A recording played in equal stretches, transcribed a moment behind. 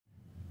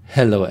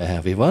Hello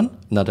everyone,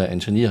 another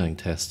engineering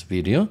test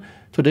video.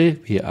 Today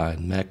we are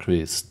in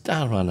Mercury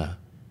Star Runner.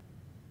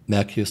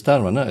 Mercury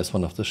Star Runner is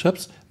one of the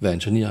ships where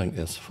engineering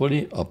is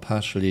fully or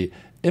partially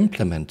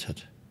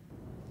implemented.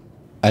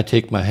 I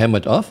take my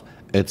helmet off,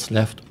 it's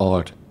left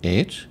Alt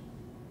H.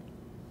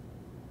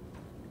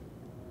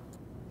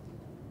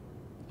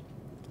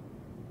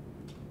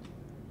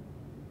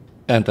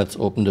 And let's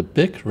open the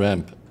big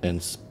ramp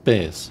in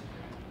space.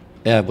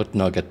 Air would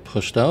now get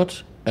pushed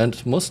out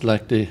and most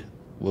likely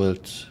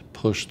would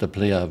push the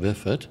player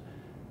with it,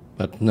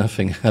 but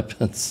nothing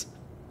happens.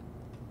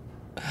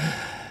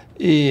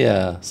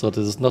 Yeah, so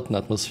this is not an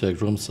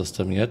atmospheric room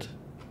system yet.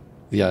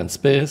 We are in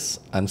space,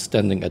 I'm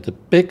standing at a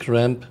big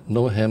ramp,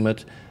 no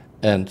helmet,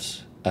 and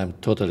I'm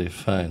totally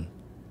fine.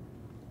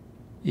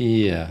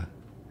 Yeah,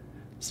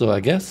 so I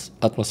guess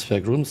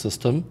atmospheric room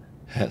system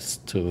has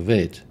to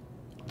wait.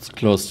 Let's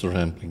close the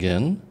ramp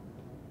again.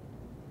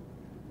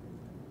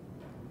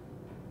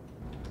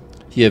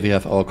 Here we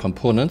have our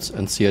components,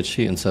 and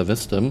CHG in their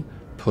wisdom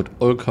put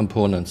all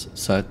components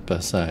side by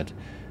side.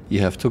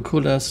 You have two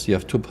coolers, you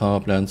have two power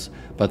plants,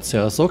 but they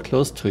are so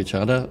close to each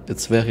other,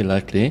 it's very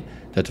likely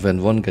that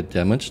when one gets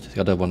damaged,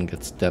 the other one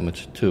gets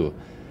damaged too.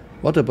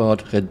 What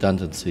about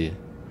redundancy,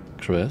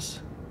 Chris?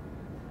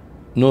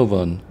 No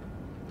one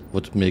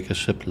would make a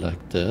ship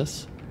like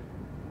this.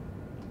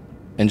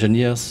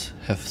 Engineers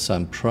have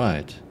some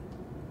pride.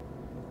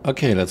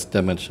 Okay, let's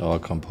damage our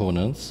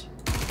components.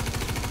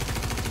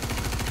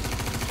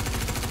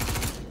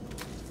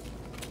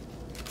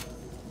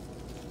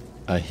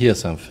 I hear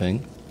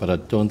something, but I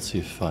don't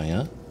see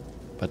fire,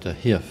 but I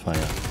hear fire.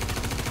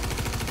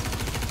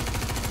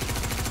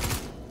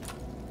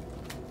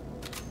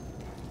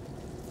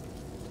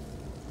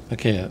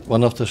 Okay,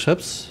 one of the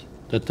ships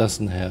that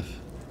doesn't have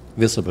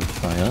visible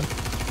fire,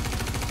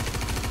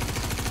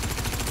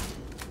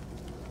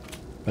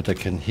 but I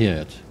can hear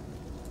it.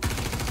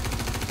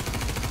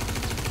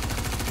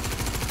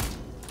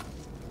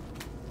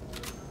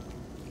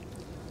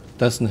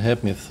 Doesn't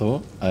help me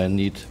though, I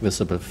need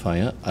visible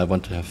fire. I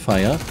want to have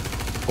fire.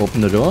 Open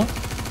the door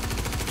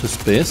to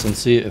space and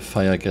see if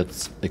fire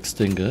gets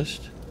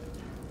extinguished.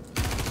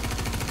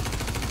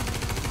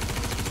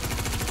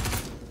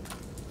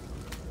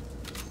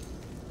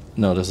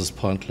 No, this is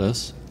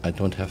pointless. I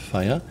don't have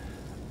fire.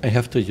 I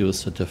have to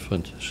use a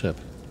different ship.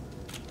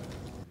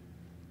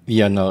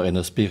 We are now in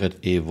a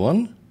Spirit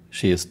A1.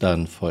 She is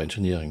done for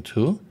engineering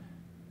 2.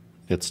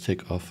 Let's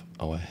take off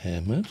our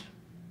helmet.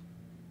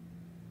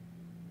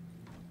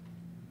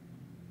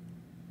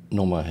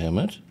 No more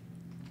helmet,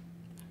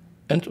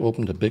 and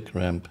open the big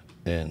ramp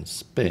in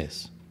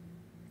space.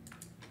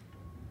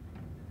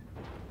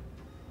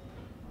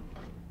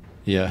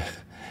 Yeah,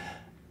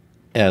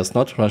 air is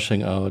not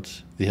rushing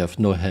out, we have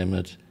no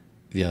helmet,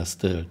 we are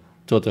still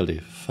totally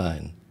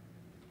fine.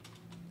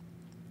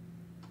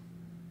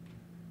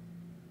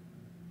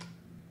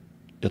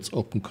 Let's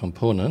open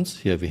components.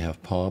 Here we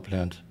have power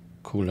plant,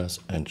 coolers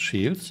and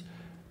shields,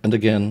 and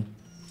again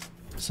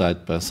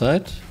side by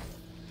side.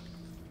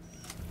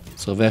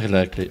 So very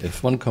likely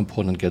if one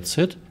component gets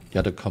hit, the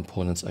other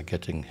components are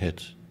getting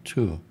hit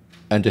too.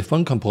 And if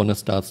one component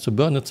starts to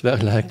burn, it's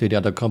very likely the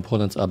other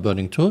components are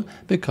burning too,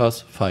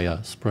 because fire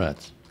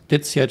spreads.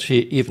 Did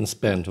CHG even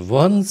spend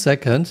 1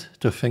 second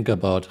to think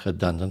about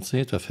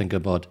redundancy, to think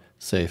about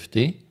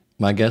safety?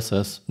 My guess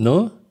is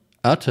no.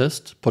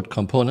 Artists put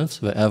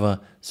components wherever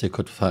they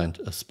could find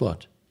a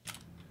spot.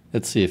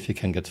 Let's see if we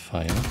can get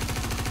fire.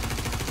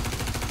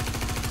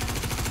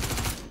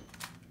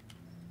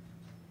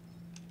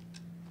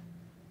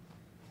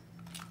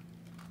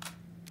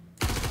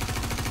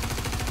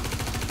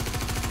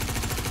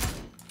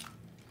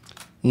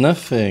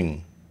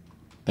 Nothing.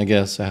 I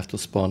guess I have to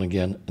spawn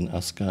again in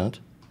Asgard.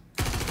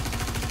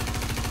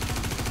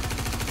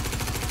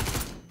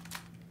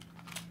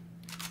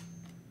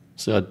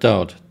 So I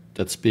doubt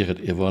that Spirit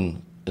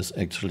A1 is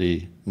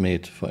actually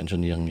made for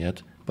engineering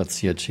yet, but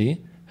CHG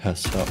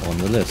has her on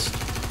the list.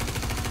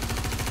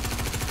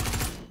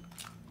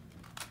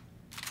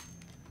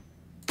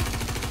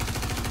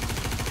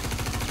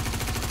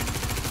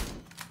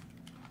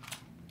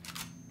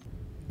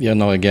 We are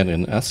now again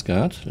in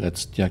Asgard.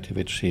 Let's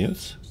deactivate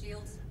shields.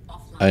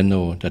 I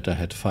know that I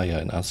had fire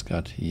in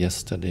Asgard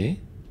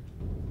yesterday.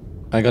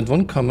 I got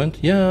one comment,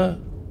 yeah,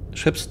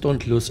 ships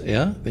don't lose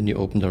air when you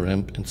open the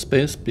ramp in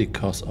space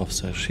because of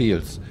their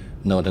shields.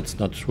 No, that's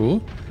not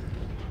true.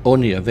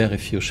 Only a very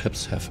few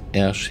ships have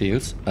air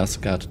shields.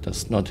 Asgard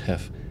does not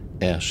have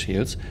air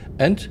shields,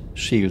 and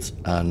shields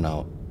are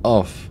now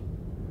off.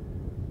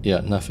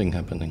 Yeah, nothing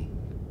happening.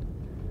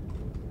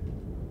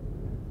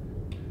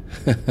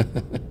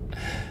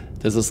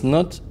 This is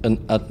not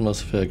an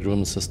atmospheric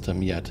room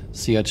system yet.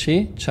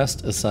 CHG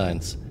just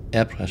assigns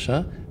air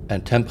pressure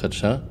and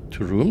temperature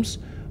to rooms,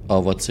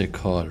 or what they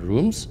call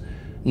rooms,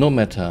 no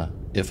matter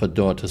if a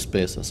door to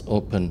space is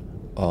open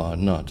or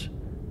not,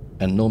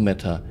 and no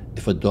matter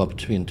if a door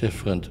between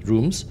different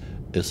rooms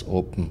is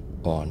open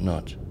or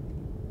not.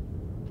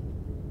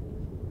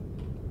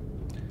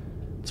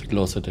 Let's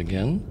close it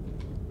again.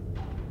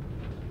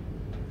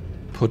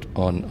 put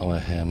on our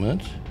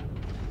helmet.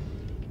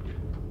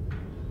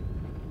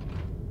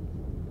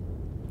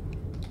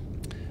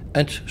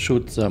 And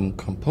shoot some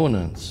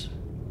components.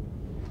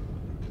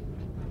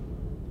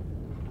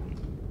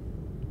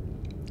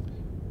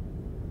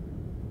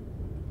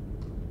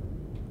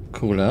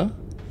 Cooler.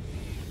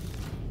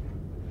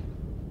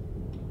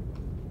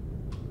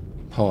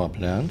 Power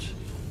plant.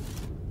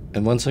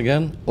 And once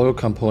again, all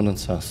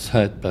components are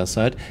side by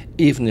side.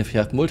 Even if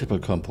you have multiple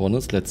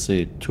components, let's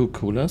say 2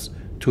 coolers,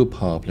 2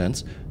 power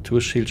plants, 2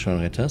 shield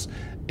generators,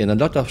 in a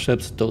lot of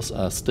ships those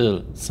are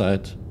still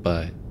side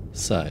by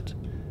side.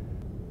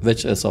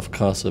 Which is of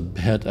course a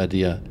bad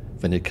idea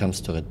when it comes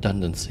to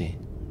redundancy.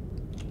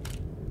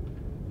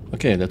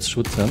 Okay, let's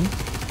shoot them.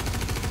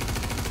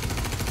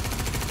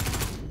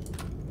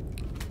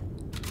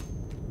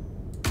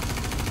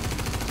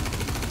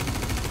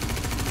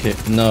 Okay,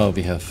 now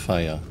we have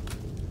fire.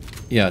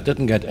 Yeah,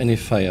 didn't get any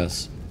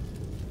fires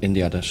in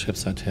the other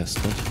ships I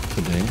tested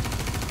today.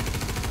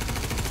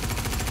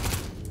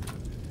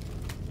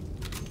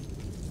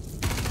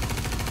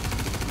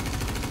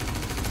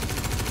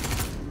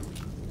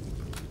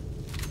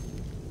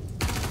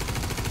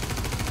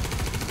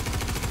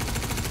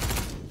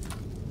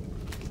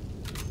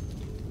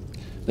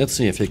 Let's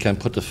see if we can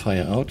put the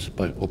fire out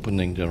by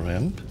opening the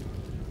ramp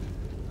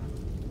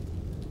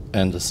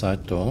and the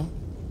side door.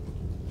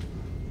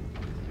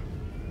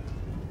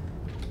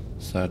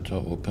 Side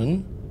door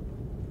open.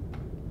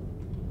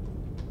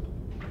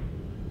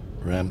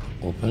 Ramp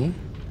open.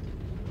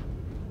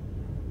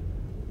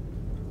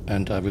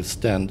 And I will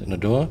stand in the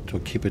door to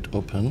keep it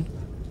open.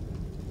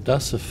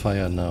 Does the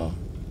fire now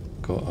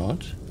go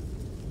out?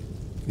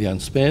 We are in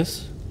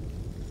space.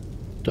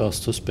 Doors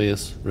to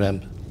space,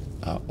 ramp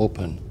are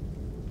open.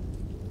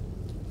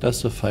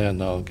 Does the fire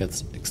now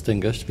get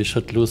extinguished? We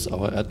should lose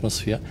our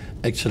atmosphere.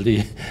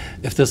 Actually,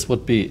 if this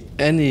would be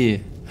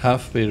any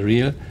halfway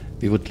real,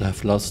 we would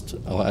have lost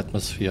our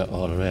atmosphere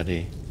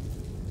already.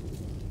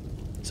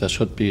 There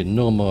should be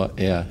no more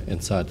air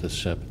inside this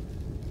ship.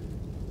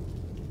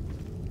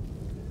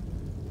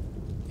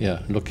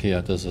 Yeah, look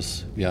here,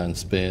 we are in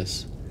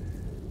space.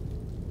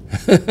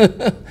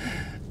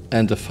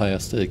 And the fire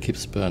still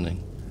keeps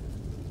burning.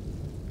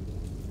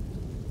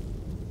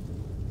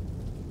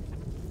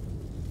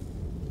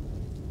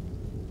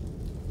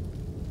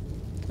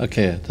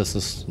 Okay, this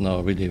is now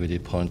really, really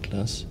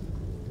pointless.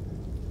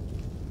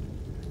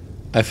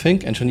 I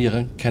think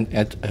engineering can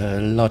add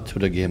a lot to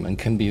the game and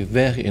can be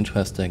very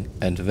interesting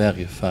and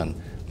very fun.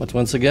 But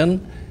once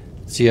again,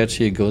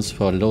 CRT goes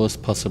for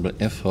lowest possible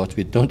effort.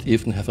 We don't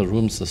even have a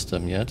room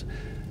system yet,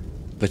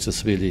 which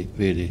is really,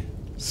 really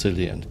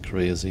silly and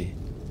crazy.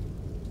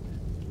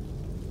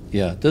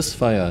 Yeah, this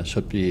fire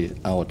should be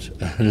out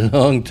a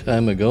long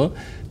time ago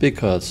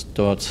because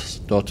door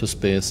to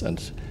space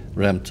and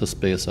ramp to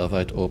space are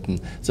wide open.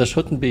 There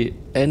shouldn't be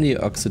any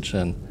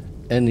oxygen,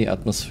 any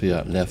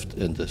atmosphere left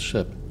in this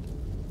ship.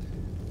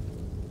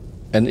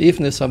 And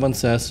even if someone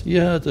says,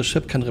 yeah, the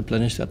ship can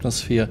replenish the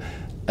atmosphere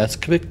as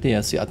quickly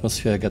as the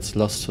atmosphere gets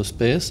lost to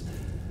space,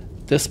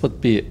 this would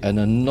be an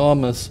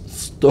enormous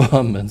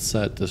storm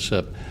inside the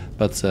ship,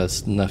 but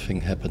there's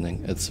nothing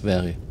happening. It's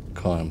very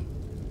calm.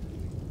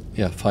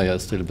 Yeah, fire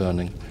is still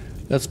burning.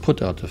 Let's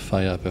put out the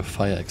fire with a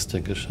fire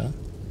extinguisher.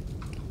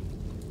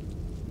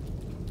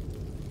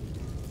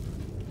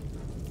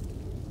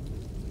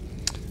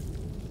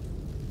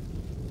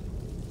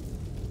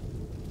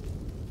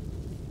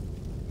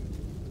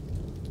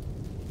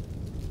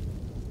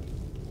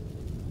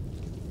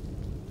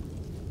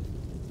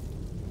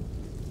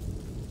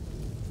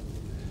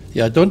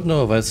 Yeah, I don't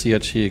know why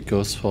CRT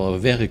goes for a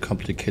very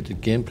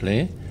complicated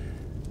gameplay,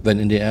 when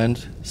in the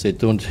end they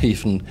don't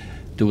even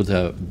do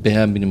the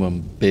bare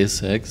minimum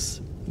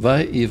basics.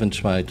 Why even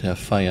try to have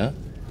fire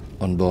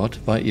on board?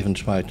 Why even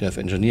try to have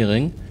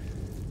engineering?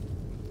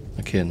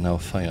 Okay, now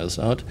fire is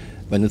out.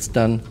 When it's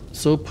done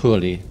so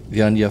poorly, we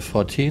are in year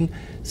 14,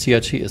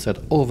 CRT is at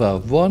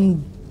over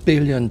 $1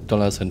 billion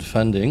in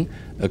funding,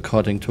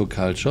 according to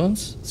Carl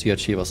Jones.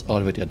 CRT was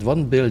already at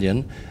 $1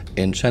 billion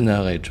in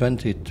January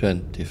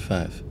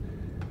 2025.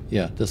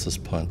 Yeah, this is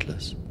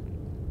pointless.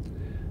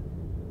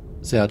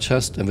 There are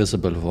just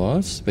invisible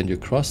walls. When you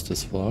cross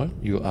this wall,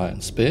 you are in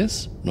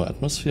space, no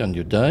atmosphere, and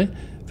you die.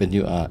 When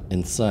you are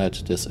inside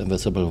this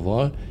invisible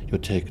wall, you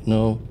take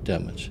no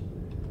damage.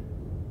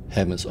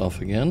 Helm is off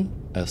again.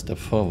 I step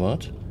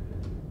forward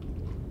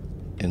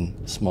in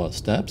small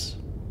steps.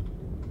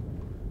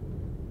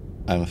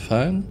 I'm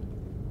fine.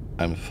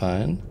 I'm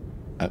fine.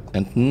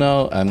 And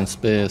now I'm in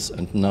space,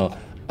 and now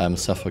I'm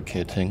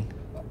suffocating.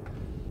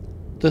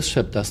 This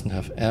ship doesn't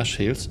have air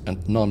shields,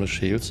 and normal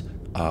shields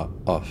are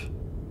off.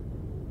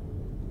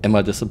 Am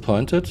I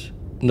disappointed?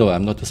 No,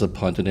 I'm not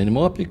disappointed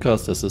anymore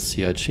because this is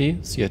CRT.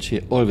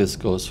 CRT always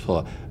goes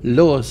for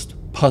lowest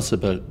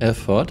possible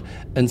effort,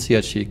 and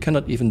CRT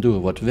cannot even do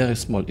what very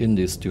small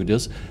indie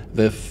studios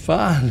with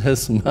far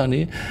less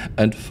money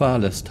and far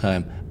less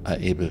time are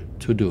able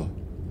to do.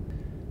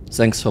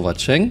 Thanks for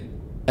watching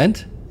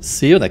and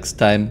see you next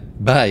time.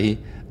 Bye.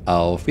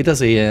 Auf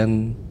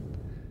Wiedersehen.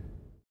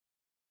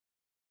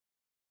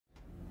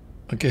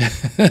 Okay.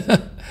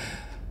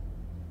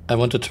 I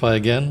want to try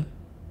again.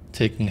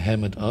 Taking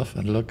helmet off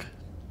and look,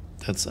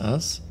 that's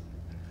us.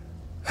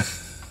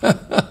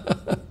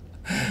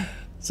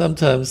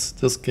 Sometimes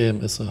this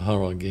game is a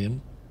horror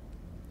game.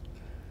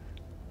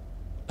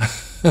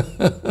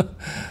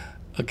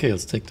 Okay,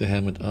 let's take the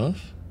helmet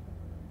off.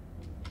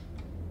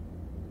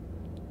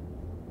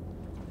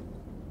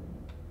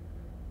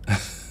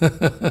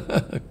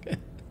 Okay.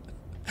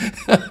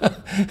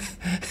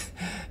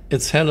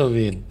 It's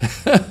Halloween.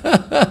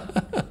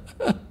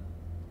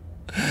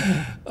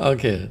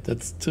 Okay,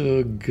 that's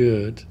too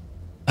good.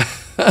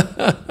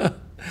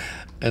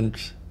 And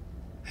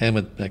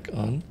helmet back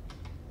on.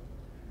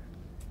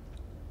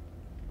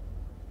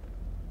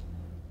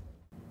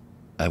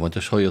 I want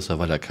to show you the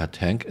Valaka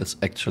tank. It's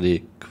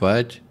actually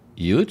quite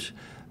huge,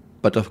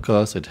 but of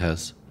course it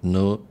has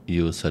no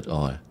use at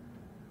all.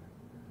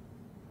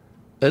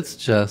 It's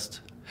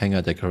just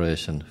hanger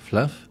decoration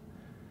fluff.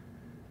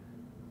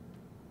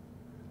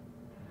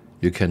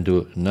 You can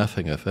do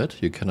nothing with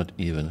it. You cannot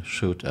even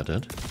shoot at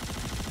it.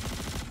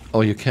 Oh,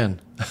 you can.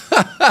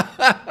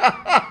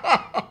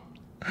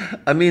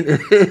 I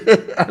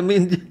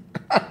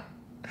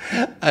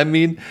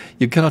mean,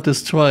 you cannot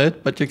destroy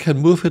it, but you can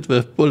move it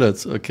with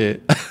bullets, okay?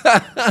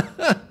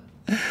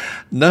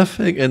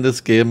 Nothing in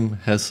this game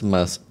has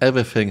mass.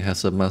 Everything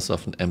has a mass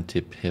of an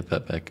empty paper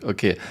bag.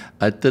 Okay,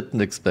 I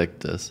didn't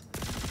expect this.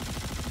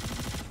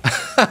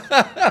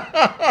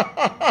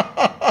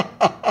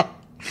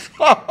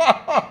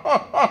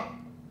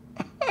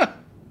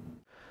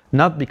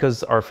 Not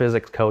because our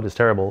physics code is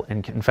terrible,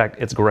 in fact,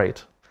 it's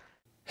great.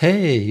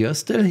 Hey, you're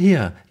still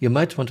here. You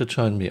might want to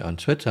join me on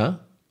Twitter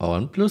or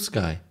on Blue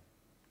Sky.